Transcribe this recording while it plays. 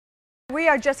We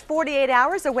are just 48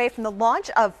 hours away from the launch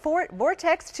of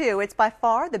Vortex 2. It's by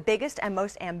far the biggest and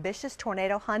most ambitious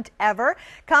tornado hunt ever.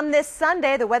 Come this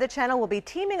Sunday, the Weather Channel will be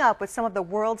teaming up with some of the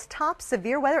world's top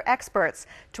severe weather experts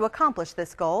to accomplish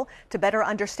this goal, to better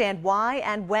understand why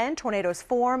and when tornadoes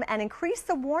form and increase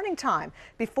the warning time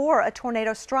before a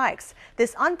tornado strikes.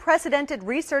 This unprecedented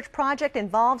research project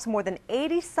involves more than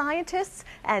 80 scientists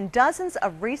and dozens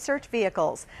of research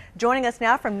vehicles. Joining us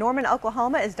now from Norman,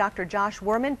 Oklahoma is Dr. Josh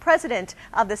Wurman, President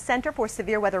of the Center for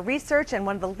Severe Weather Research and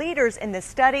one of the leaders in this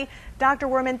study. Dr.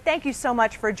 Wurman, thank you so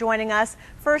much for joining us.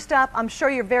 First up, I'm sure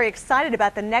you're very excited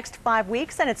about the next 5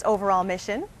 weeks and its overall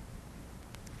mission.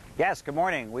 Yes, good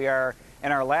morning. We are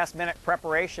in our last-minute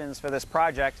preparations for this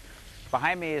project.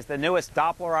 Behind me is the newest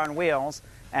Doppler on wheels,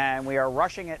 and we are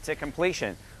rushing it to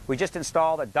completion. We just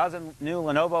installed a dozen new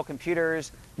Lenovo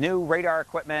computers, new radar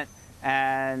equipment,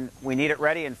 and we need it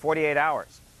ready in 48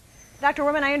 hours. Dr.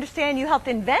 Wurman, I understand you helped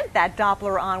invent that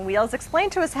Doppler on wheels. Explain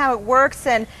to us how it works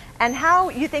and how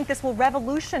you think this will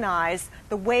revolutionize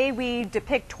the way we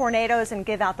depict tornadoes and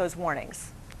give out those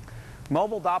warnings.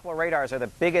 Mobile Doppler radars are the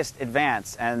biggest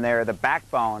advance, and they're the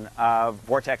backbone of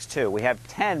Vortex 2. We have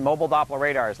 10 mobile Doppler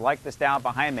radars like this down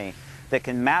behind me that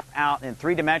can map out in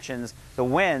 3 dimensions the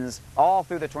winds all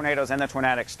through the tornadoes and the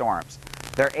tornadic storms.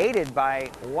 They're aided by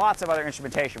lots of other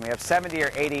instrumentation. We have 70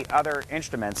 or 80 other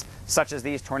instruments, such as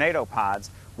these tornado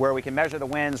pods, where we can measure the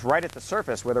winds right at the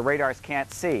surface where the radars can't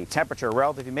see, temperature,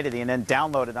 relative humidity, and then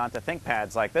download it onto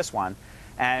ThinkPads like this one.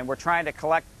 And we're trying to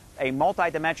collect a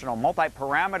multi-dimensional,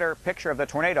 multi-parameter picture of the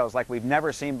tornadoes like we've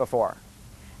never seen before.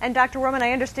 And Dr. Wurman,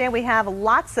 I understand we have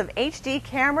lots of HD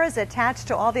cameras attached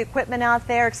to all the equipment out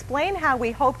there. Explain how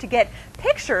we hope to get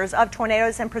pictures of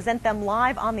tornadoes and present them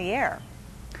live on the air.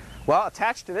 Well,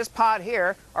 attached to this pod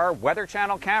here are Weather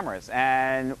Channel cameras,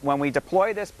 and when we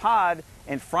deploy this pod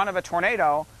in front of a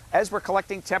tornado, as we're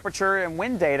collecting temperature and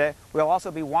wind data, we'll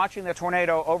also be watching the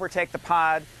tornado overtake the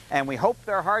pod, and we hope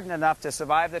they're hardened enough to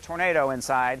survive the tornado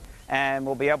inside, and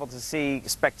we'll be able to see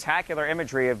spectacular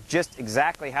imagery of just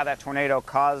exactly how that tornado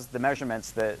caused the measurements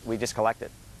that we just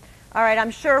collected. All right,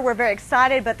 I'm sure we're very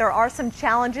excited, but there are some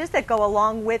challenges that go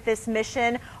along with this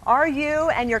mission. Are you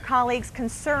and your colleagues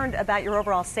concerned about your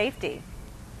overall safety?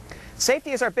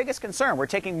 Safety is our biggest concern. We're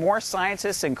taking more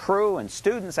scientists and crew and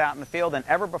students out in the field than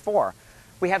ever before.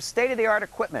 We have state-of-the-art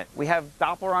equipment. We have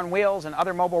Doppler on wheels and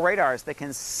other mobile radars that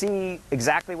can see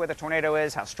exactly where the tornado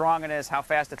is, how strong it is, how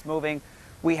fast it's moving.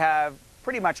 We have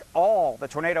pretty much all the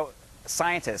tornado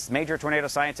scientists, major tornado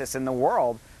scientists in the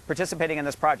world participating in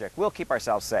this project. We'll keep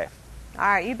ourselves safe. All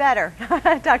right, you better.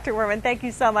 Dr. Wurman, thank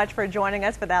you so much for joining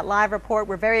us for that live report.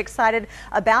 We're very excited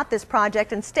about this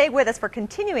project, and stay with us for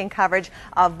continuing coverage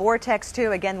of Vortex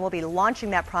 2. Again, we'll be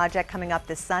launching that project coming up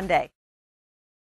this Sunday.